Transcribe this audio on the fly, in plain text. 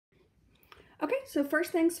Okay, so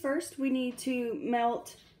first things first, we need to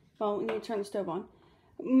melt, well, we need to turn the stove on.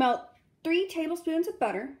 Melt 3 tablespoons of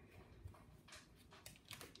butter.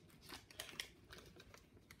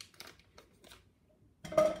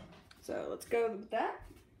 So let's go with that.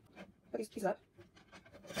 Put these pieces up.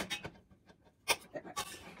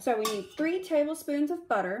 So we need 3 tablespoons of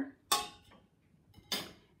butter.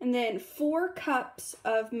 And then 4 cups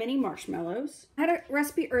of mini marshmallows. I had a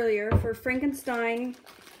recipe earlier for Frankenstein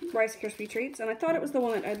Rice Krispie treats, and I thought it was the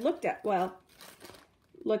one that I'd looked at.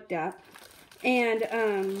 And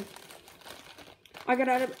I got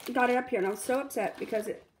it up here, and I was so upset because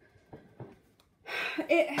it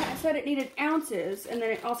said it needed ounces, and then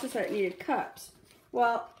it also said it needed cups.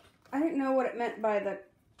 Well, I didn't know what it meant by it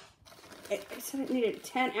said it needed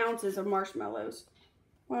 10 ounces of marshmallows.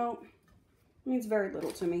 Well, it means very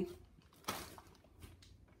little to me.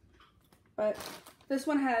 But this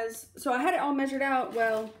one has, so I had it all measured out.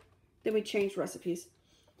 Well, then we changed recipes.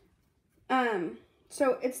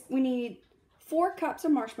 So we need 4 cups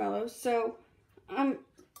of marshmallows. So I'm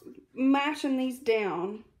mashing these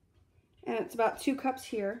down, and it's about 2 cups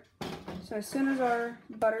here. So as soon as our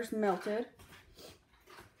butter's melted,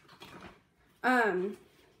 I've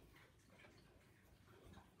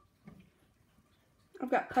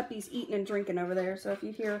got puppies eating and drinking over there, so if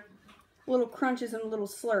you hear little crunches and little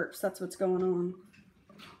slurps, that's what's going on.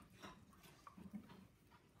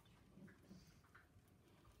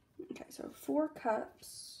 Okay, so 4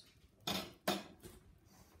 cups.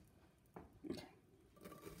 Okay.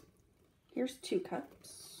 Here's 2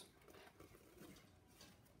 cups.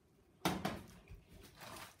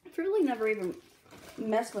 I've really never even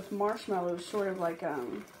messed with marshmallows, sort of like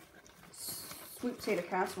sweet potato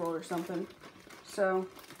casserole or something. So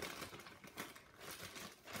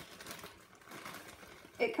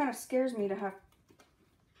it kind of scares me to have.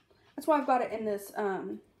 That's why I've got it in this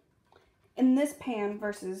pan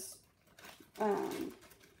versus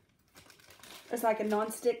it's like a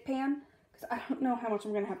non-stick pan, because I don't know how much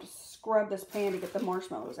I'm gonna have to scrub this pan to get the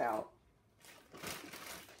marshmallows out.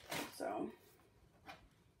 So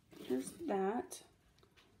here's that.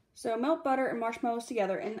 So melt butter and marshmallows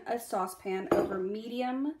together in a saucepan over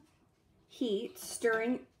medium heat,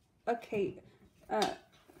 stirring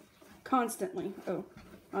constantly. Oh,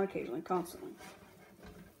 not occasionally, constantly.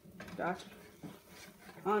 Gotcha.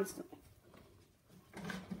 Constantly.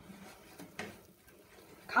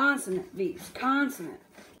 Consonant, V's. Consonant.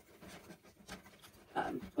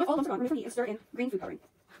 With all of them gone, remove from heat and stir in green food coloring.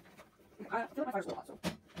 I feel like my fire's a little hot, so.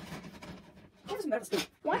 Here's some better spoon.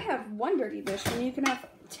 Why have 1 dirty dish when you can have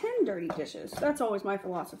 10 dirty dishes? That's always my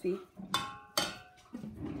philosophy.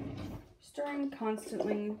 Stirring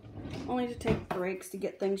constantly, only to take breaks to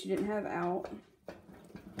get things you didn't have out.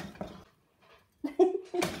 I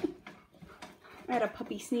had a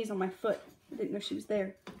puppy sneeze on my foot. I didn't know she was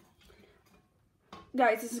there.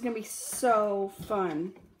 Guys, this is going to be so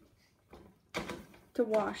fun to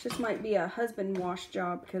wash. This might be a husband wash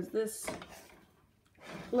job, because this,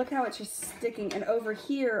 look how it's just sticking. And over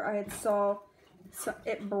here, I had saw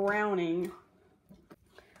it browning.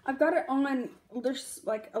 I've got it on, there's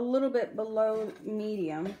like a little bit below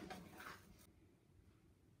medium.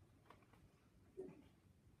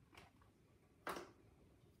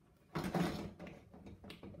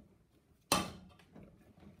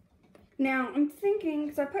 Now, I'm thinking,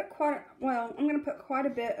 because I put I'm going to put quite a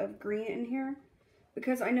bit of green in here,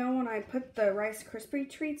 because I know when I put the Rice Krispie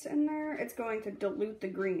treats in there, it's going to dilute the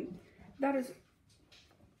green. That is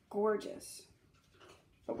gorgeous.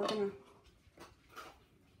 But we're going to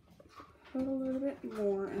put a little bit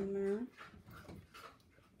more in there.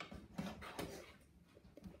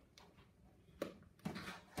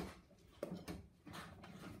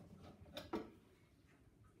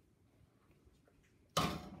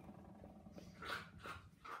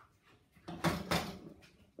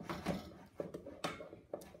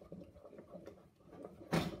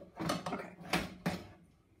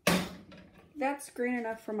 That's green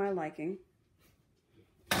enough for my liking.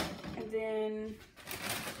 And then,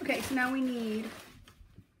 okay, so now we need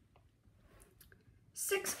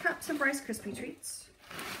 6 cups of Rice Krispie treats.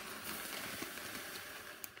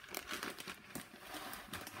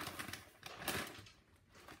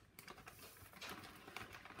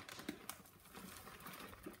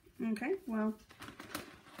 Okay, well,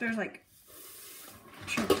 there's like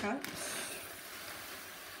 2 cups.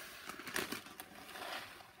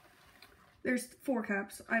 There's 4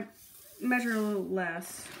 cups. I measured a little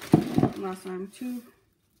less last time. 2,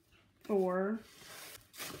 4.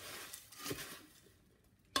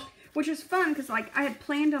 Which is fun because, like, I had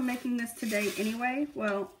planned on making this today anyway.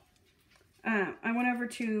 Well, I went over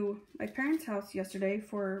to my parents' house yesterday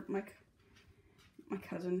for my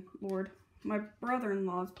cousin, Lord, my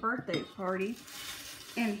brother-in-law's birthday party,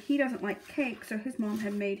 and he doesn't like cake, so his mom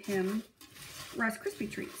had made him Rice Krispie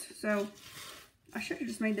treats. So I should have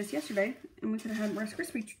just made this yesterday, and we could have had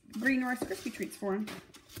green Rice Krispie treats for him.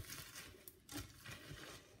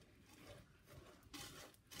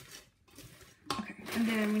 Okay, and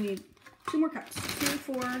then we need 2 more cups. 2,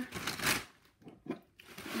 4, and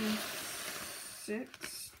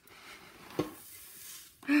 6.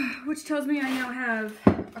 Which tells me I now have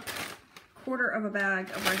a quarter of a bag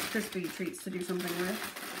of Rice Krispie treats to do something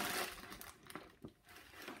with.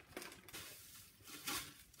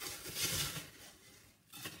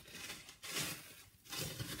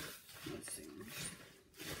 Let's see.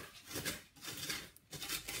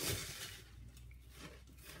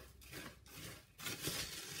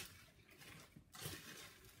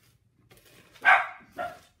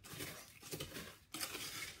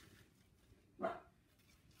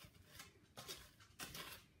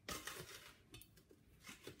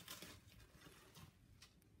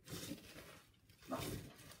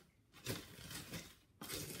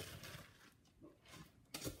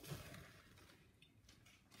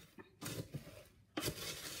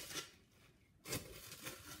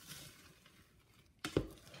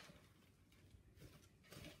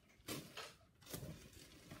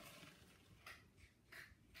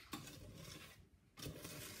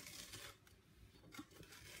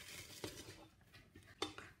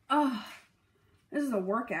 Oh, this is a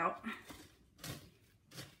workout.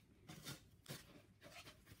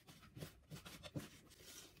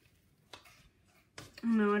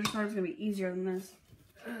 No, I just thought it was going to be easier than this.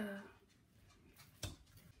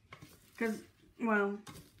 Because, well,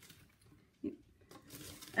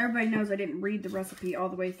 everybody knows I didn't read the recipe all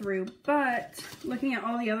the way through, but looking at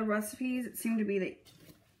all the other recipes, it seemed to be the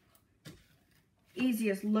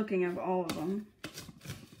easiest looking of all of them.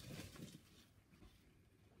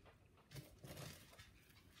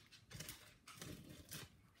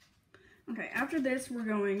 Okay, after this, we're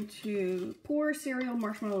going to pour cereal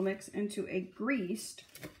marshmallow mix into a greased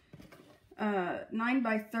 9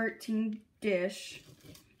 by 13 dish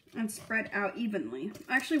and spread out evenly.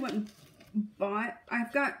 I actually went and bought,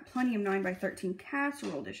 I've got plenty of 9 by 13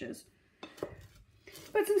 casserole dishes.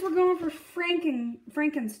 But since we're going for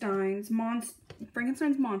Frankenstein's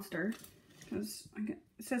monster, because it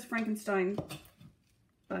says Frankenstein,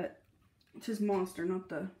 but it says monster, not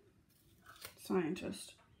the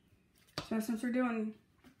scientist. So since we're doing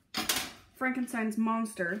Frankenstein's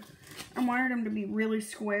monster, I wanted them to be really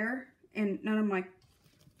square, and none of my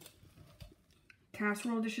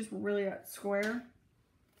casserole dishes were really that square,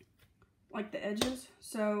 like the edges.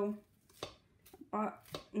 So I bought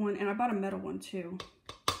one, and I bought a metal one too.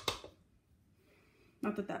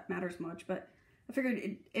 Not that that matters much, but I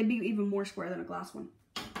figured it'd be even more square than a glass one.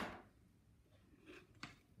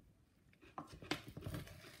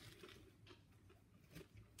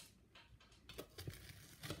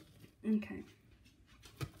 Okay.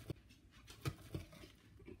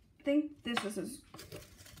 I think this is as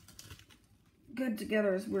good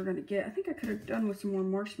together as we're going to get. I think I could have done with some more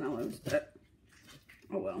marshmallows, but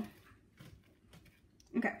oh well.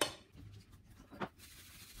 Okay.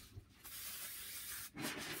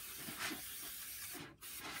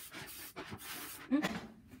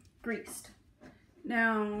 Greased.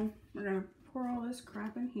 Now, we're going to pour all this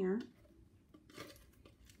crap in here.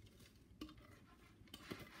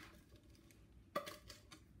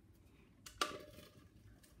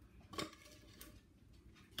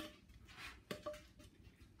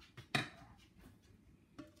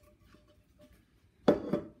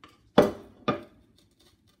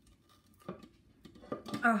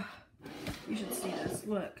 Oh, you should see this.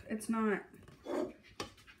 Look, it's not...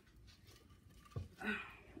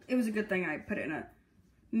 It was a good thing I put it in a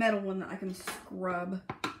metal one that I can scrub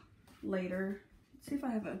later. Let's see if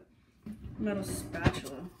I have a metal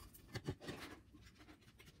spatula.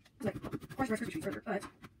 Like, of course, Rice Krispie treats further, but I'm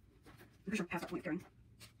pretty sure I'm past that point during.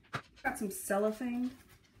 Got some cellophane.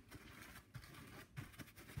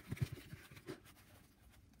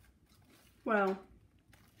 Well,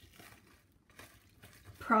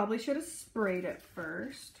 probably should have sprayed it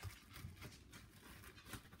first.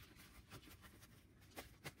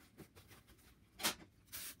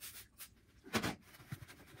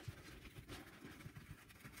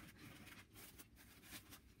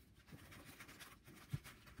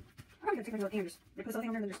 I'm probably gonna take my and just put something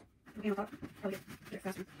on there and then just put it on top. Probably get it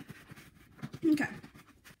faster. Okay.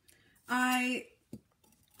 I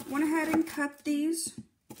went ahead and cut these.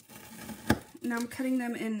 Now I'm cutting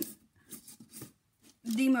them in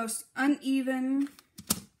the most uneven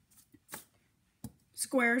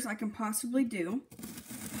squares I can possibly do.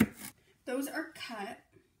 Those those are cut.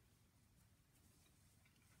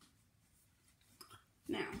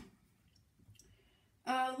 Now,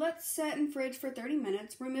 let's set in fridge for 30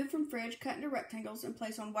 minutes. Remove from fridge, cut into rectangles, and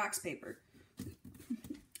place on wax paper.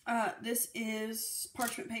 This is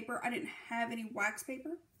parchment paper. I didn't have any wax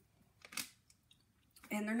paper.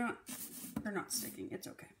 And they're not sticking. It's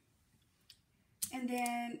okay. And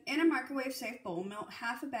then, in a microwave safe bowl, melt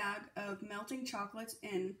half a bag of melting chocolates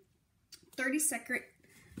in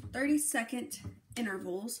 30-second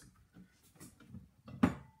intervals.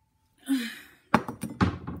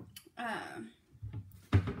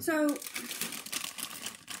 So,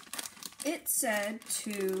 it said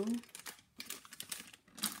to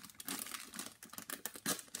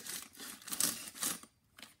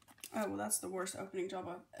oh, well, that's the worst opening job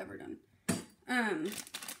I've ever done.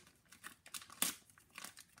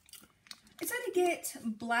 It said to get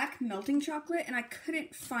black melting chocolate, and I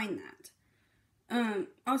couldn't find that.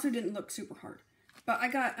 Also didn't look super hard. But I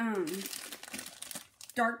got,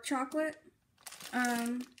 dark chocolate,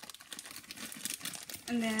 and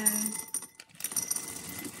then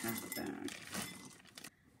half a bag.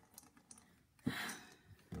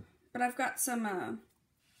 But I've got some,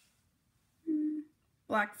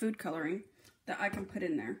 black food coloring that I can put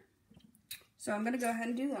in there. So I'm going to go ahead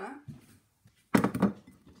and do that.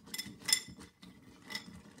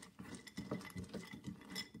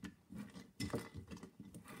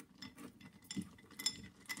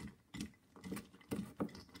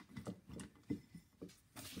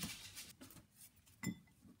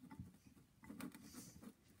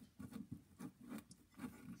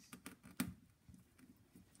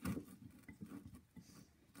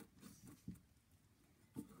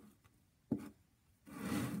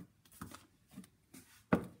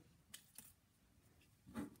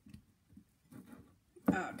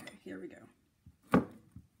 Okay, here we go.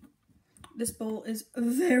 This bowl is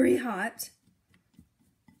very hot.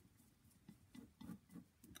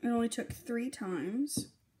 It only took 3 times.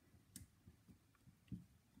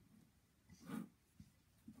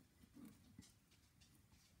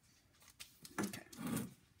 Okay.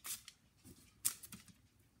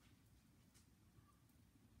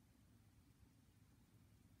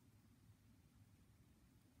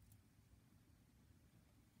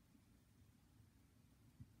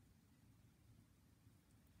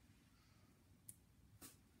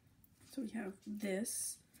 So we have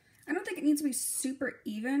this. I don't think it needs to be super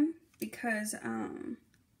even because, I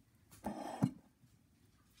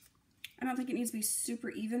don't think it needs to be super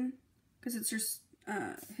even because it's just,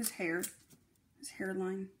 his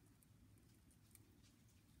hairline.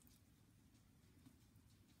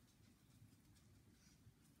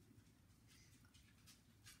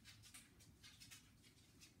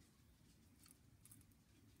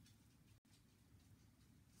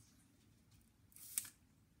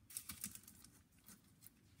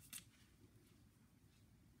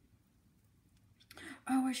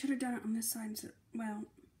 Oh, I should have done it on this side. So, well,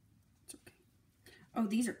 it's okay. Oh,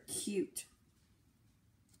 these are cute.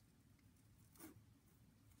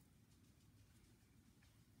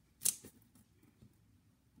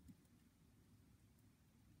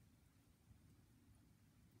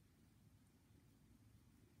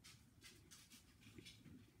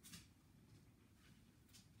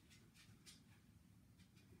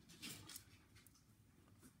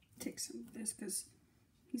 Take some of this because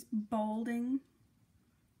he's balding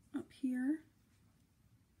up here.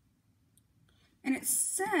 And it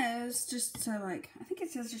says just to like, I think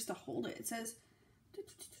it says just to hold it. It says,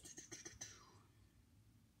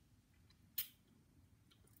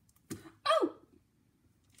 oh!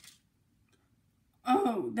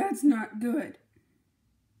 Oh, that's not good.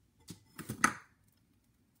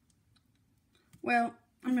 Well,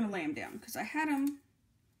 I'm going to lay him down because I had him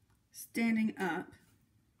standing up.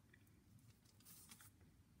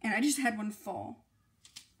 And I just had one fall.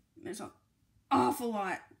 There's an awful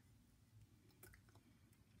lot.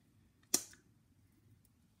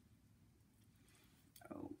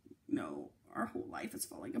 Oh, no. Our whole life is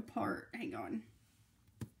falling apart. Hang on.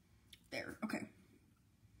 There. Okay.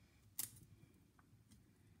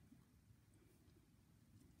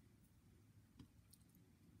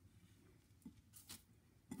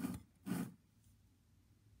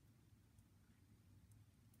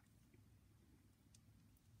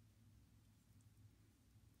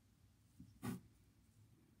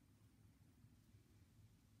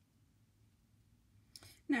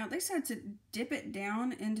 Now, they said to dip it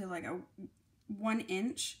down into like a 1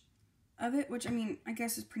 inch of it, which I mean, I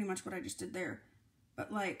guess is pretty much what I just did there.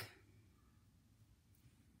 But like,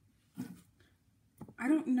 I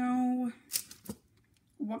don't know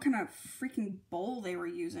what kind of freaking bowl they were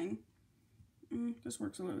using. This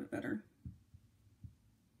works a little bit better.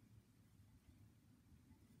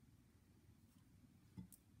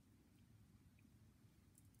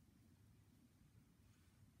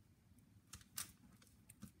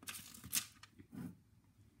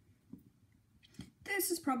 this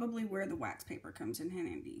is probably where the wax paper comes in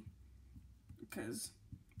handy, because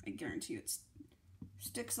I guarantee you it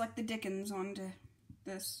sticks like the dickens onto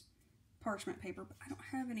this parchment paper, but I don't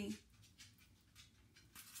have any.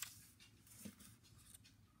 I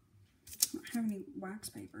don't have any wax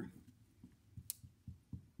paper.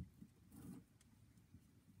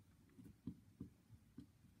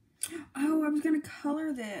 Oh, I was gonna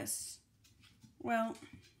color this. Well,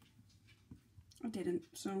 I didn't,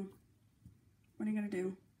 so what are you gonna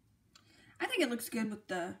do? I think it looks good with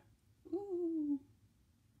the, ooh.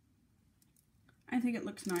 I think it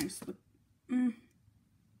looks nice with,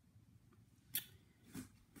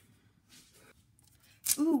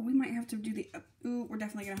 Ooh, we might have to do the, ooh, we're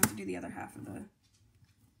definitely gonna have to do the other half of the,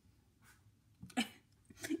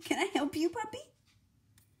 can I help you, puppy?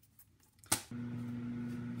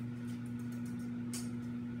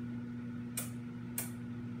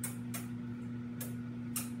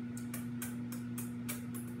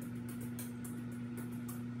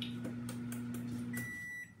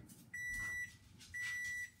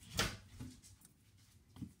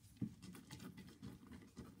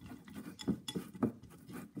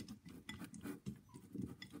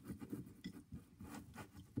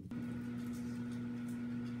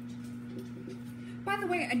 By the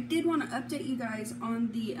way, I did want to update you guys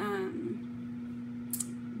on the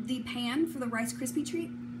pan for the Rice Krispie treat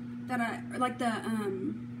that I like the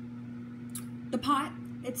pot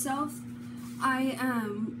itself. I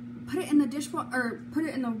put it in the dishwater, or put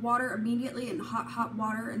it in the water immediately in hot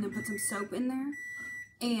water, and then put some soap in there,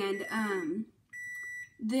 and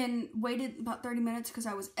then waited about 30 minutes because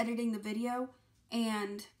I was editing the video,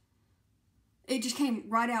 and it just came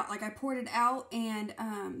right out. Like, I poured it out, and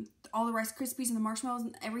all the Rice Krispies and the marshmallows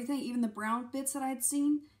and everything, even the brown bits that I had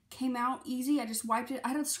seen, came out easy. I just wiped it. I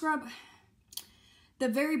had to scrub the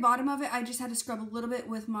very bottom of it. I just had to scrub a little bit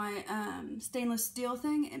with my stainless steel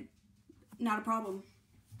thing, and not a problem.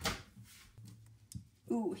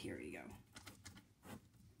 Ooh, here you go.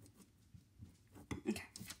 Okay.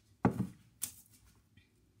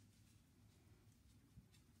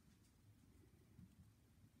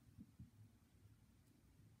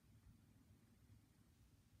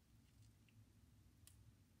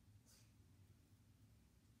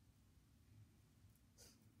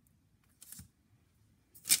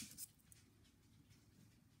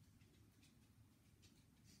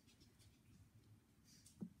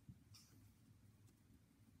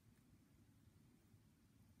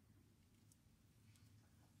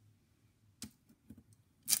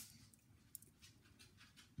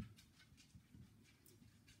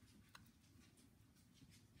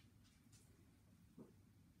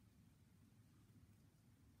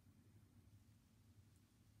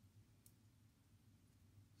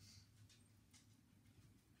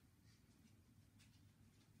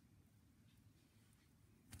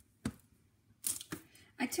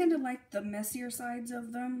 I tend to like the messier sides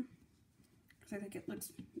of them because I think it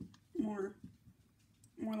looks more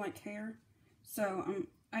like hair. So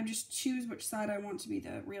I just choose which side I want to be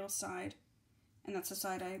the real side, and that's the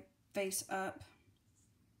side I face up.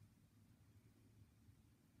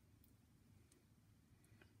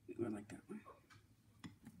 Ooh, I like that one.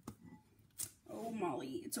 Oh,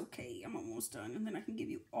 Molly, it's okay. I'm almost done, and then I can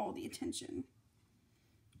give you all the attention.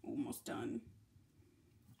 Almost done.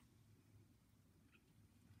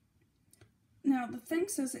 Now, the thing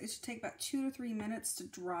says that it should take about 2 to 3 minutes to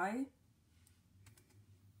dry.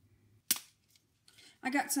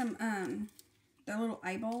 I got some, their little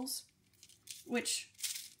eyeballs, which,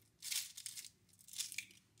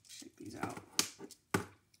 check these out.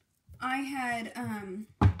 I had,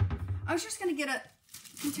 I was just going to get a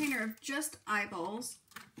container of just eyeballs,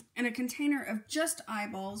 and a container of just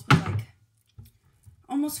eyeballs was like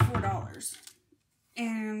almost $4.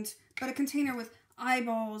 But a container with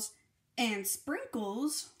eyeballs and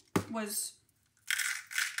sprinkles was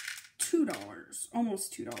 $2,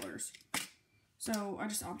 almost $2. So I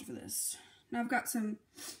just opted for this. Now I've got some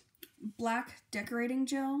black decorating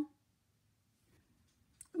gel.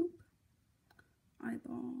 Oop.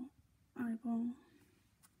 Eyeball, eyeball.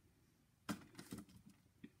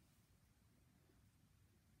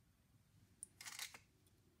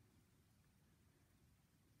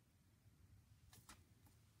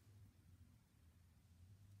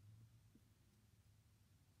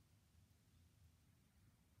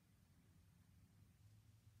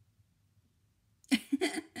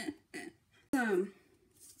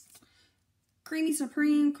 Creamy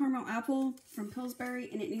Supreme Caramel Apple from Pillsbury,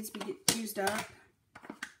 and it needs to be used up.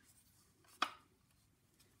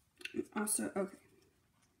 Also, okay.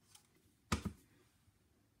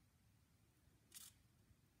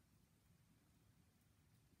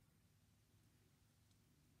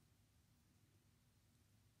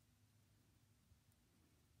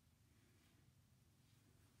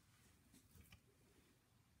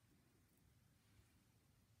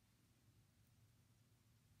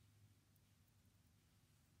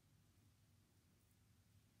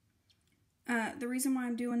 The reason why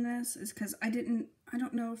I'm doing this is because I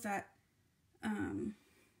don't know if that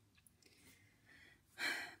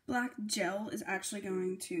black gel is actually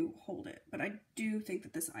going to hold it, but I do think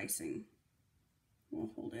that this icing will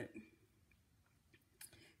hold it.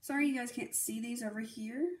 Sorry you guys can't see these over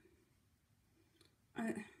here.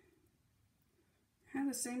 I have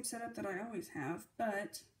the same setup that I always have,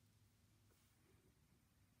 but,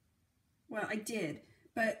 well, I did,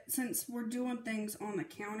 but since we're doing things on the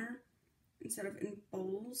counter instead of in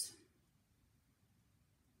bowls,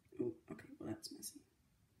 oh, okay, well that's messy.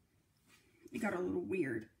 It got a little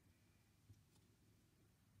weird.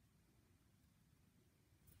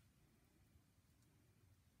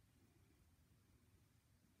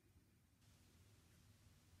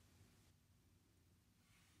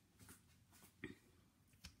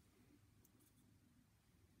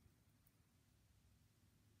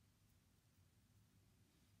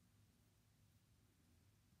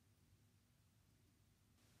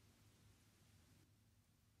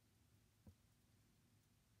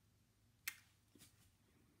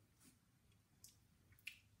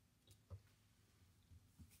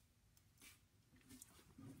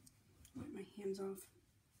 Wipe my hands off.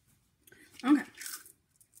 Okay,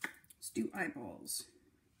 let's do eyeballs.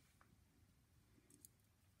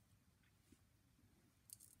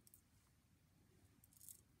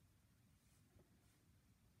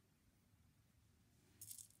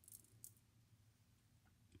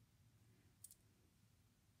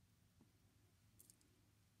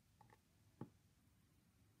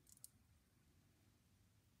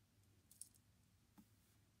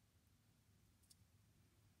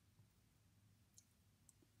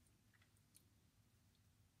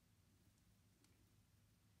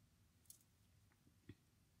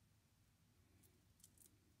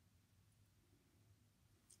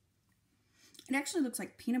 It actually looks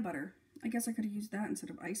like peanut butter. I guess I could have used that instead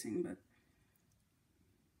of icing, but...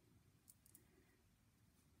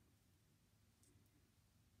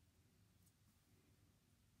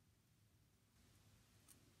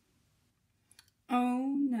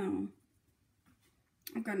 Oh no.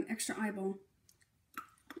 I've got an extra eyeball.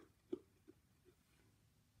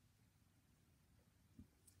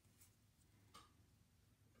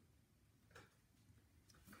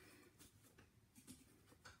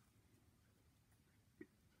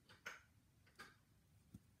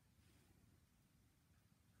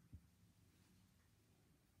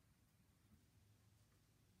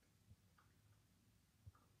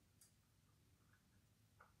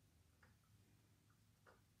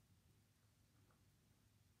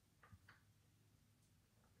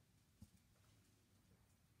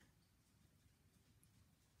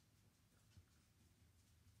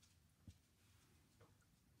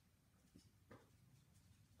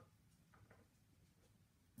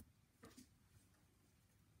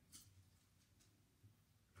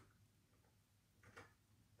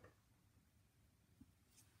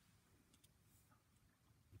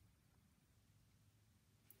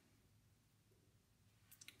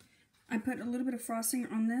 I put a little bit of frosting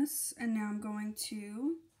on this, and now I'm going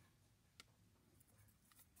to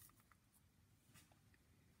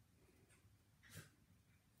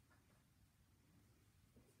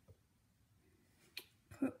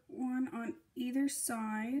put one on either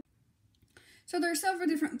side. So there are several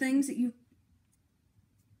different things that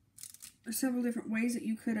several different ways that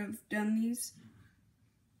you could have done these,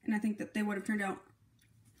 and I think that they would have turned out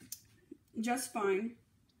just fine.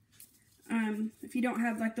 If you don't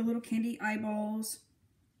have like the little candy eyeballs,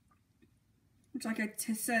 which like I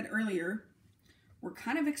said earlier, were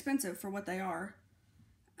kind of expensive for what they are.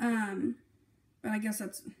 But I guess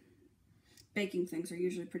that's, baking things are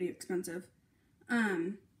usually pretty expensive.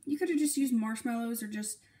 You could have just used marshmallows or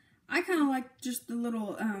just, I kind of like just the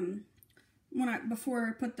little, before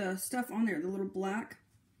I put the stuff on there, the little black.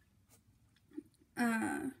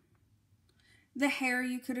 The hair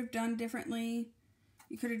you could have done differently.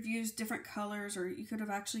 You could have used different colors, or you could have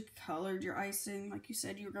actually colored your icing like you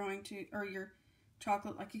said you were going to, or your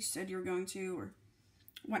chocolate like you said you were going to, or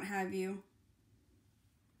what have you.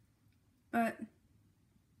 But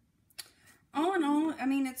all in all, I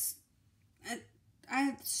mean, it's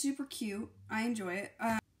super cute. I enjoy it.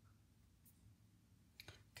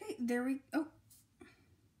 Okay, there we go.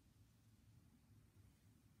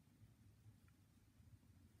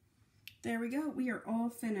 There we go. We are all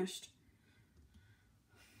finished.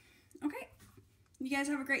 Okay. You guys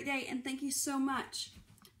have a great day, and thank you so much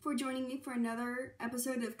for joining me for another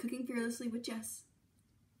episode of Cooking Fearlessly with Jess.